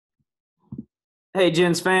Hey,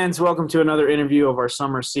 Gens fans, welcome to another interview of our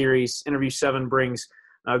summer series. Interview 7 brings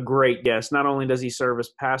a great guest. Not only does he serve as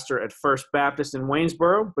pastor at First Baptist in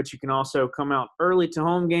Waynesboro, but you can also come out early to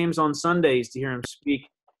home games on Sundays to hear him speak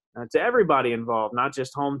to everybody involved, not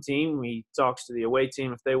just home team. He talks to the away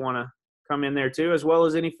team if they want to come in there too, as well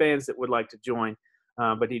as any fans that would like to join.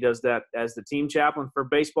 But he does that as the team chaplain for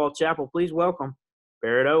Baseball Chapel. Please welcome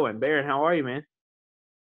Barrett Owen. Barrett, how are you, man?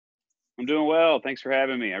 I'm doing well. Thanks for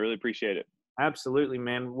having me. I really appreciate it. Absolutely,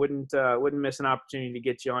 man. Wouldn't miss an opportunity to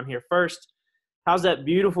get you on here. First, how's that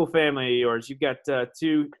beautiful family of yours? You've got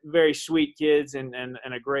two very sweet kids and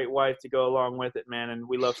a great wife to go along with it, man. And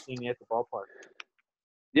we love seeing you at the ballpark.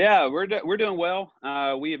 Yeah, we're doing well.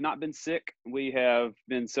 We have not been sick. We have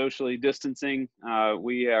been socially distancing.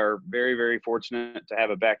 We are very, very fortunate to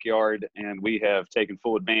have a backyard, and we have taken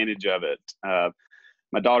full advantage of it.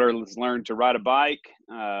 My daughter has learned to ride a bike,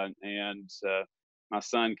 and my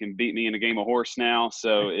son can beat me in a game of horse now.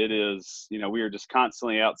 So it is, we are just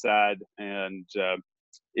constantly outside, and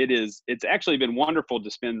it's actually been wonderful to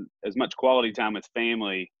spend as much quality time with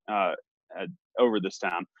family over this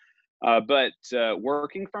time. But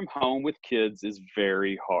working from home with kids is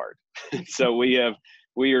very hard. So we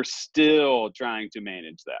are still trying to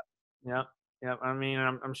manage that. Yep. Yep. I mean,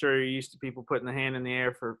 I'm sure you're used to people putting the hand in the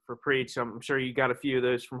air for preach. I'm sure you got a few of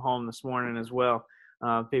those from home this morning as well.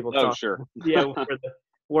 People Oh, talk, sure. yeah, for the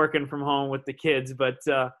working from home with the kids. But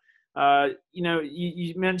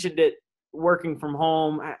you mentioned it, working from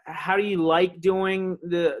home. How do you like doing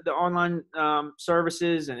the online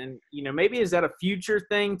services? And maybe is that a future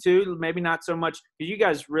thing too? Maybe not so much, because you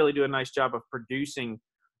guys really do a nice job of producing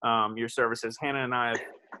your services. Hannah and I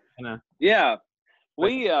have Yeah, but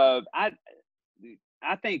we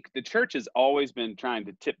I think the church has always been trying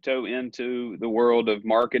to tiptoe into the world of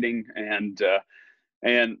marketing and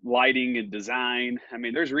lighting and design. I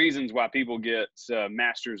mean, there's reasons why people get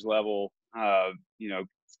master's level,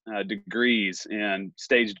 degrees in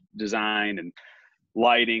stage design and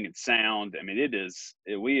lighting and sound. I mean,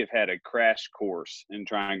 we have had a crash course in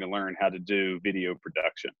trying to learn how to do video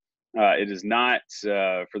production. It is not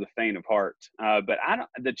for the faint of heart. But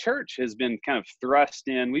the church has been kind of thrust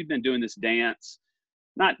in. We've been doing this dance,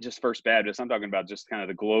 not just First Baptist. I'm talking about just kind of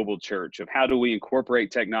the global church of how do we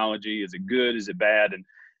incorporate technology? Is it good? Is it bad?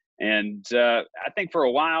 And I think for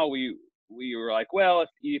a while we were like, well,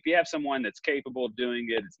 if you have someone that's capable of doing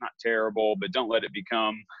it, it's not terrible, but don't let it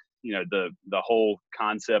become, the whole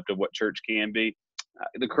concept of what church can be.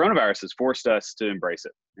 The coronavirus has forced us to embrace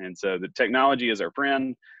it. And so the technology is our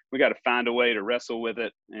friend. We got to find a way to wrestle with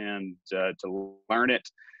it and to learn it.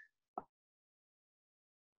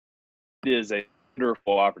 It is a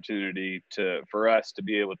wonderful opportunity for us to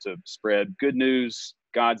be able to spread good news,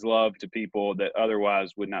 God's love to people that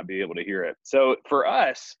otherwise would not be able to hear it. So for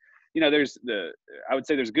us, I would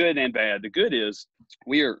say there's good and bad. The good is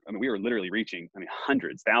we are literally reaching,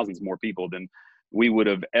 hundreds, thousands more people than we would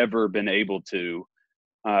have ever been able to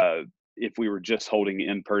if we were just holding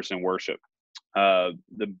in-person worship.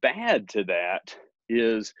 The bad to that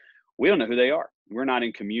is we don't know who they are. We're not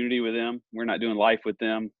in community with them. We're not doing life with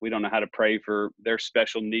them. We don't know how to pray for their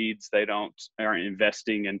special needs. They aren't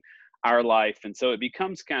investing in our life. And so it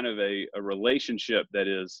becomes kind of a relationship that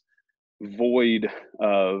is void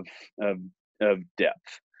of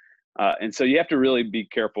depth. And so you have to really be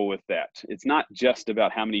careful with that. It's not just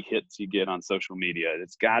about how many hits you get on social media.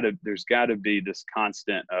 There's gotta be this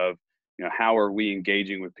constant of, how are we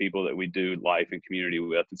engaging with people that we do life and community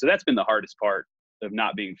with? And so that's been the hardest part of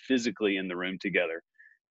not being physically in the room together.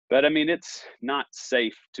 But it's not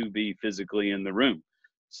safe to be physically in the room.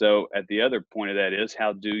 So at the other point of that is,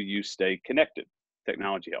 how do you stay connected?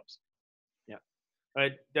 Technology helps. yeah,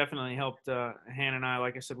 it definitely helped. Hannah and I,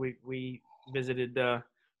 like I said, we visited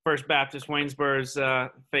First Baptist Waynesboro's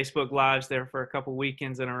Facebook Lives there for a couple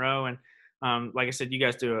weekends in a row, and like I said, you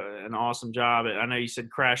guys do an awesome job. I know you said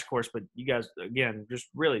crash course, but you guys, again, just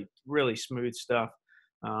really, really smooth stuff.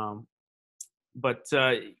 But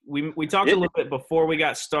we talked a little bit before we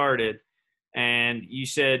got started, and you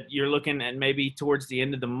said you're looking at maybe towards the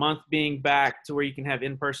end of the month being back to where you can have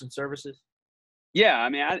in-person services. Yeah,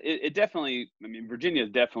 it definitely. Virginia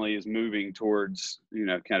definitely is moving towards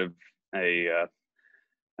kind of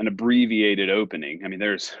an abbreviated opening.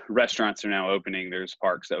 There's restaurants are now opening, there's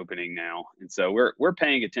parks opening now, and so we're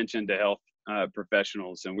paying attention to health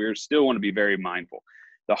professionals, and we still want to be very mindful.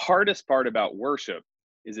 The hardest part about worship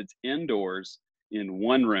is it's indoors in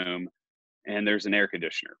one room, and there's an air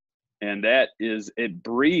conditioner, and it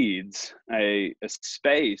breeds a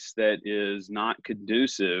space that is not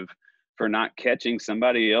conducive for not catching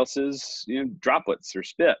somebody else's droplets or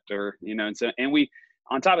spit, or and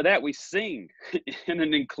On top of that, we sing in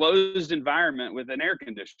an enclosed environment with an air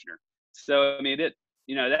conditioner. So, I mean,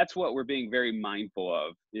 that's what we're being very mindful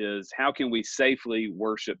of, is how can we safely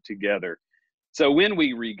worship together. So when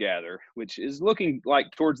we regather, which is looking like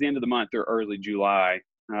towards the end of the month or early July,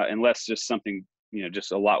 unless just something,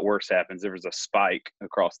 just a lot worse happens, there was a spike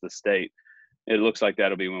across the state, it looks like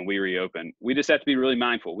that'll be when we reopen. We just have to be really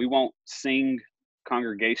mindful. We won't sing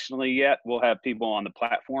congregationally yet. We'll have people on the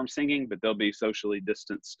platform singing, but they'll be socially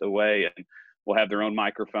distanced away, and we'll have their own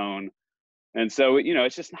microphone. And so,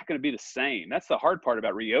 it's just not going to be the same. That's the hard part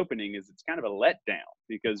about reopening, is it's kind of a letdown,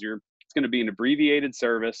 because it's going to be an abbreviated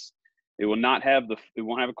service. It will not have it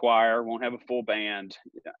won't have a choir, won't have a full band.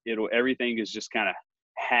 Everything is just kind of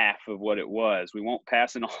half of what it was. We won't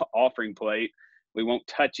pass an offering plate. We won't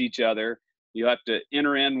touch each other. You have to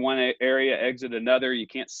enter in one area, exit another. You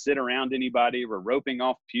can't sit around anybody. We're roping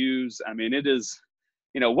off pews. I mean, it is,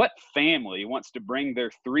 what family wants to bring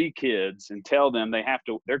their 3 kids and tell them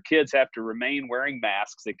their kids have to remain wearing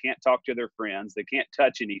masks. They can't talk to their friends. They can't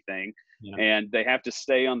touch anything. Yeah. And they have to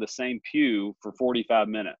stay on the same pew for 45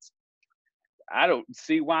 minutes. I don't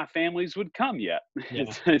see why families would come yet. Yeah.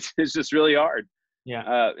 It's just really hard.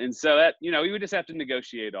 Yeah. And so that, we would just have to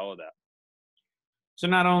negotiate all of that. So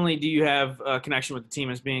not only do you have a connection with the team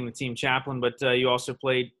as being the team chaplain, but you also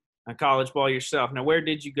played college ball yourself. Now, where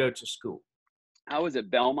did you go to school? I was at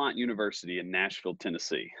Belmont University in Nashville,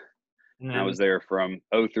 Tennessee. And I was there from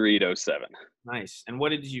 03 to 07. Nice. And what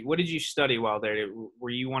did you study while there?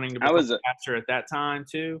 Were you wanting to become a pastor at that time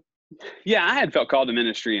too? Yeah, I had felt called to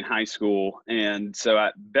ministry in high school, and so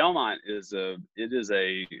Belmont is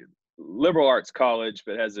a liberal arts college,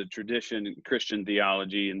 but has a tradition in Christian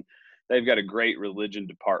theology, and they've got a great religion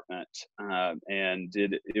department, and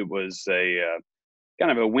it was a kind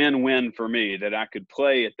of a win-win for me that I could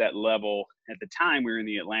play at that level. At the time, we were in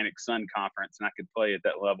the Atlantic Sun Conference, and I could play at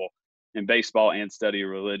that level in baseball and study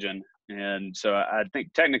religion. And so I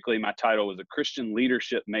think technically my title was a Christian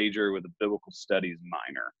leadership major with a biblical studies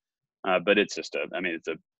minor. But it's just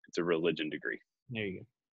it's a religion degree. There you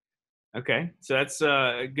go. Okay. So that's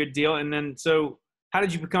a good deal. And then, so how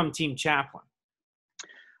did you become team chaplain?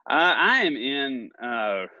 I am in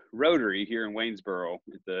Rotary here in Waynesboro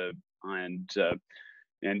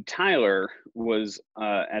and Tyler was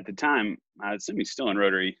at the time, I assume he's still in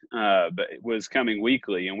Rotary, but it was coming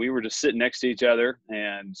weekly, and we were just sitting next to each other,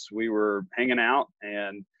 and we were hanging out,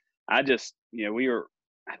 and I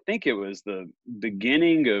think it was the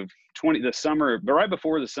beginning of the summer, but right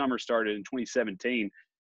before the summer started in 2017,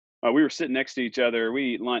 we were sitting next to each other.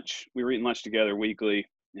 We were eating lunch together weekly,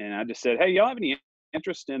 and I just said, "Hey, y'all have any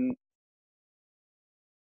interest in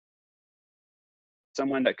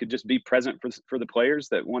someone that could just be present for the players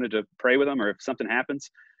that wanted to pray with them, or if something happens?"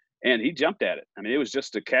 And he jumped at it. I mean, it was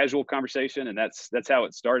just a casual conversation, and that's how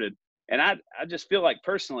it started. And I just feel like,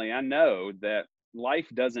 personally, I know that life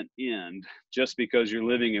doesn't end just because you're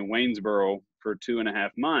living in Waynesboro for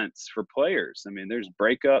 2.5 months for players. I mean, there's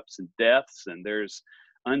breakups and deaths, and there's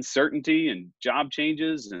uncertainty and job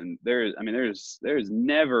changes, and there's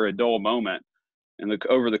never a dull moment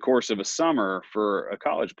over the course of a summer for a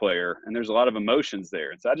college player, and there's a lot of emotions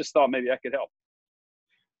there. And so I just thought maybe I could help.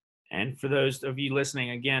 And for those of you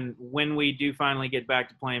listening, again, when we do finally get back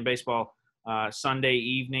to playing baseball, Sunday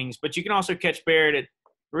evenings, but you can also catch Barrett at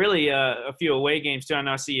really a few away games too. I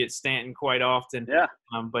know I see you at Stanton quite often. Yeah.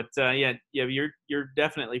 You're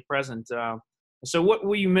definitely present. So what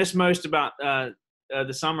will you miss most about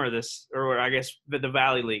the summer or I guess the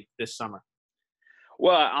Valley League this summer?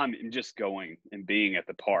 Well, I'm just going and being at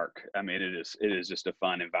the park. I mean, it is just a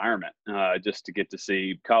fun environment, just to get to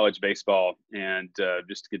see college baseball, and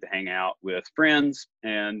just to get to hang out with friends,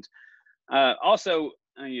 and also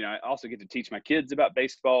I also get to teach my kids about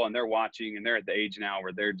baseball, and they're watching, and they're at the age now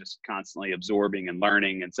where they're just constantly absorbing and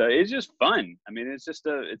learning, and so it's just fun. I mean, it's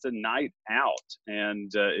a night out,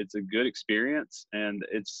 and it's a good experience, and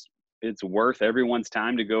it's worth everyone's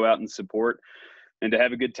time to go out and support, and to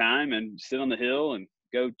have a good time, and sit on the hill and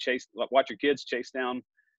go watch your kids chase down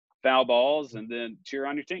foul balls, and then cheer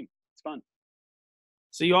on your team. It's fun.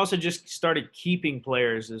 So you also just started keeping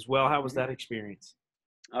players as well. How was that experience?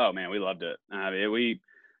 Oh man, we loved it. I mean,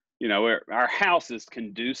 our house is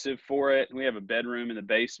conducive for it. We have a bedroom in the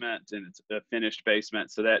basement, and it's a finished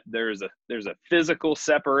basement, so that there's a physical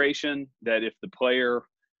separation that if the player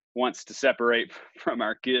wants to separate from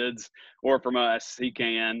our kids or from us, he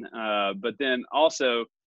can. But then also,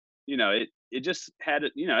 it just had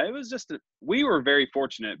it. It was just we were very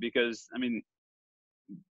fortunate because, I mean,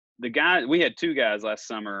 we had 2 guys last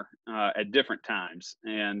summer at different times,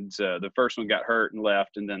 and the first one got hurt and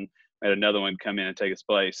left, and then we had another one come in and take his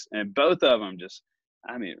place, and both of them just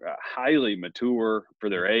I mean, highly mature for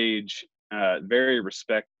their age, very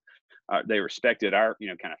they respected our,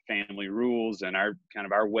 kind of family rules and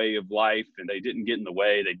our way of life, and they didn't get in the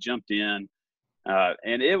way. They jumped in,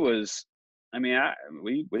 and it was, I mean,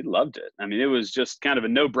 we loved it. I mean, it was just kind of a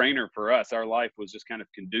no-brainer for us. Our life was just kind of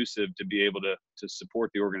conducive to be able to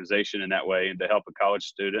support the organization in that way and to help a college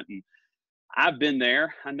student. And I've been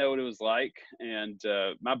there. I know what it was like. And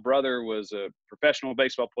my brother was a professional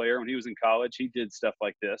baseball player when he was in college. He did stuff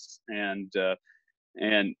like this, and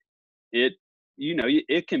it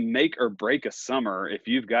it can make or break a summer if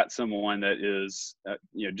you've got someone that is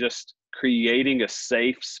just creating a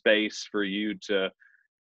safe space for you to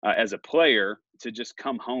as a player to just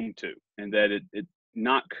come home to, and that it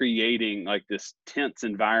not creating like this tense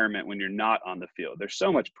environment when you're not on the field. There's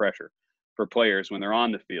so much pressure for players when they're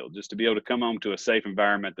on the field, just to be able to come home to a safe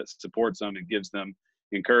environment that supports them and gives them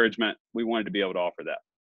encouragement. We wanted to be able to offer that.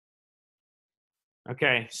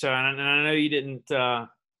 Okay, so and I know you didn't.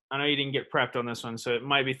 I know you didn't get prepped on this one, so it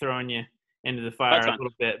might be throwing you into the fire a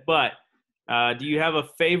little bit. But do you have a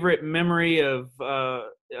favorite memory of a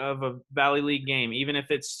Valley League game, even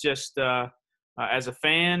if it's just as a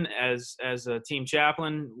fan, as a team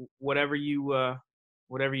chaplain, whatever you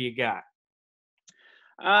got?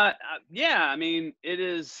 Yeah, I mean, it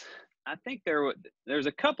is. I think there's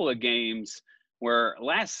a couple of games where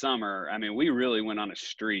last summer, I mean, we really went on a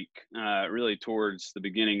streak, really towards the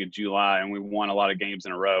beginning of July, and we won a lot of games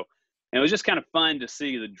in a row. And it was just kind of fun to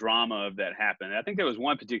see the drama of that happen. I think there was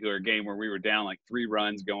one particular game where we were down like 3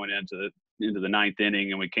 runs going into the 9th inning,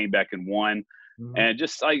 and we came back and won. Mm-hmm. And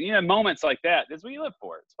just like, moments like that, that's what you live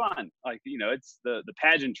for. It's fun. Like, it's the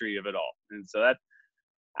pageantry of it all. And so that,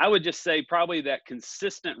 I would just say probably that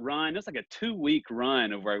consistent run. It's like a 2-week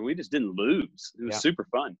run of where we just didn't lose. It was super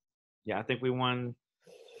fun. Yeah, I think we won,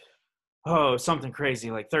 something crazy,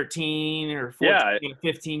 like 13 or 14,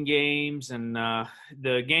 15 games. And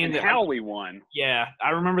the game we won. Yeah, I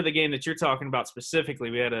remember the game that you're talking about specifically.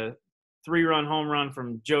 We had a 3-run home run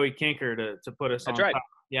from Joey Kinker to put us on top.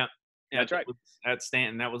 Yeah, that's right. At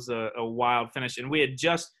Stanton. That was a wild finish. And we had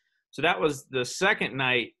so that was the second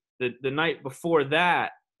night. The night before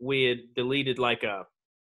that, we had deleted like it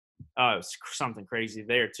was something crazy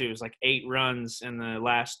there too. It was like 8 runs in the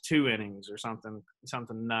last 2 innings or something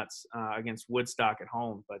nuts against Woodstock at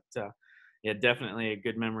home. But yeah, definitely a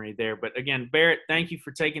good memory there. But again, Barrett, thank you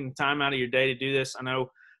for taking the time out of your day to do this. I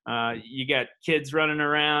know you got kids running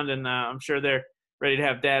around, and I'm sure they're ready to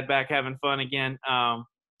have Dad back having fun again.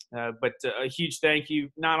 But a huge thank you,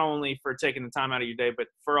 not only for taking the time out of your day, but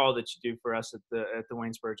for all that you do for us at the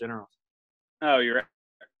Waynesboro Generals. Oh, you're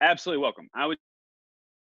absolutely welcome. I would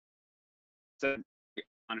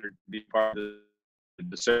honored to be part of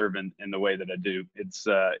the serve in the way that I do. It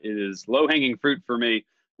is low-hanging fruit for me,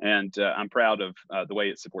 and I'm proud of the way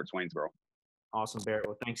it supports Waynesboro. Awesome, Barrett.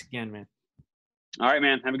 Well, thanks again, man. All right,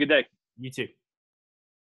 man. Have a good day. You too.